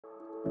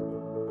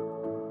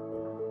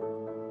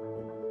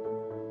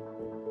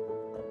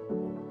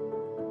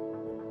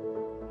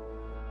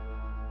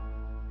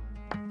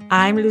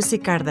I'm Lucy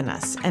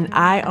Cardenas, and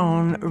I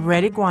own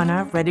Red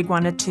Iguana, Red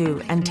Iguana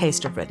 2, and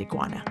Taste of Red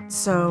Iguana.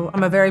 So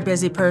I'm a very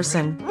busy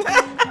person.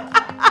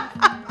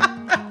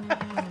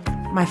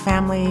 My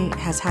family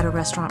has had a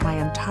restaurant my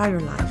entire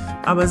life.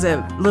 I was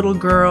a little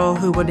girl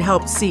who would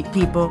help seat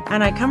people,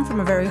 and I come from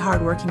a very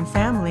hardworking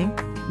family.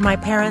 My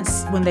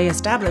parents, when they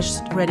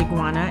established Red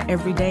Iguana,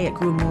 every day it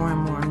grew more and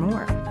more and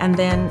more. And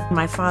then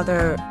my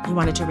father, he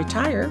wanted to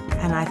retire,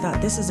 and I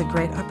thought this is a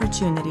great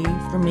opportunity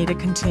for me to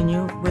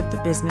continue with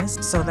the business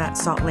so that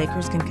Salt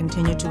Lakers can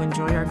continue to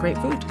enjoy our great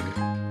food.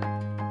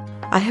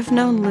 I have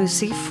known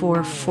Lucy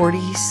for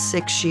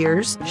 46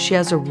 years. She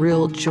has a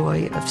real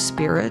joy of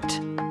spirit.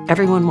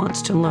 Everyone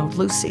wants to know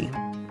Lucy.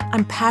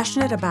 I'm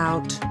passionate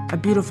about a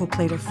beautiful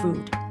plate of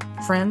food,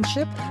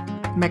 friendship,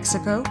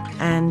 Mexico,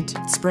 and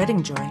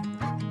spreading joy.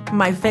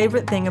 My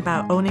favorite thing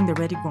about owning the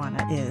Red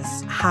Iguana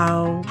is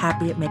how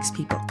happy it makes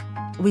people.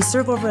 We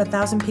serve over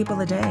 1,000 people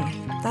a day.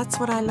 That's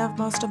what I love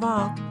most of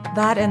all.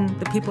 That and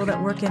the people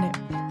that work in it.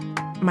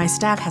 My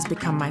staff has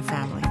become my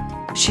family.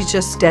 She's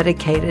just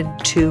dedicated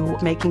to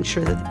making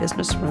sure that the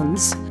business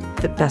runs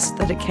the best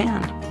that it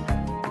can.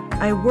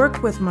 I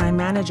work with my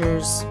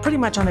managers pretty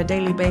much on a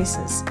daily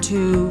basis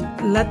to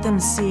let them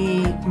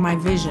see my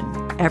vision.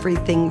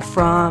 Everything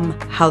from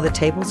how the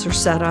tables are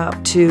set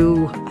up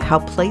to how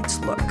plates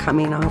look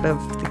coming out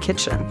of the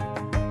kitchen.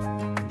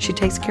 She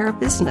takes care of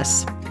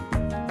business.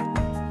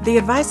 The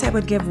advice I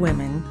would give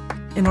women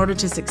in order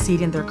to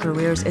succeed in their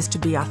careers is to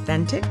be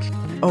authentic,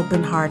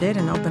 open-hearted,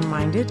 and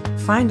open-minded.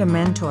 Find a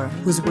mentor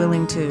who's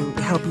willing to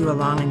help you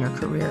along in your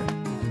career.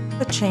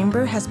 The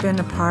Chamber has been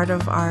a part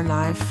of our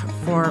life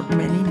for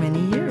many,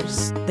 many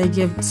years. They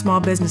give small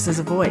businesses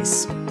a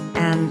voice,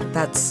 and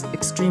that's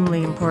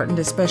extremely important,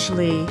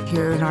 especially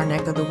here in our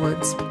neck of the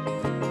woods.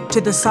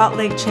 To the Salt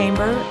Lake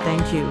Chamber,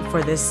 thank you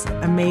for this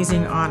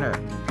amazing honor.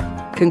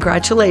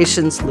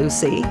 Congratulations,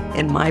 Lucy.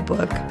 In my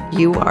book,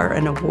 you are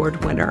an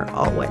award winner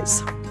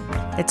always.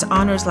 It's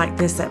honors like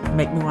this that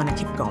make me want to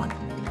keep going.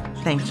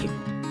 Thank you.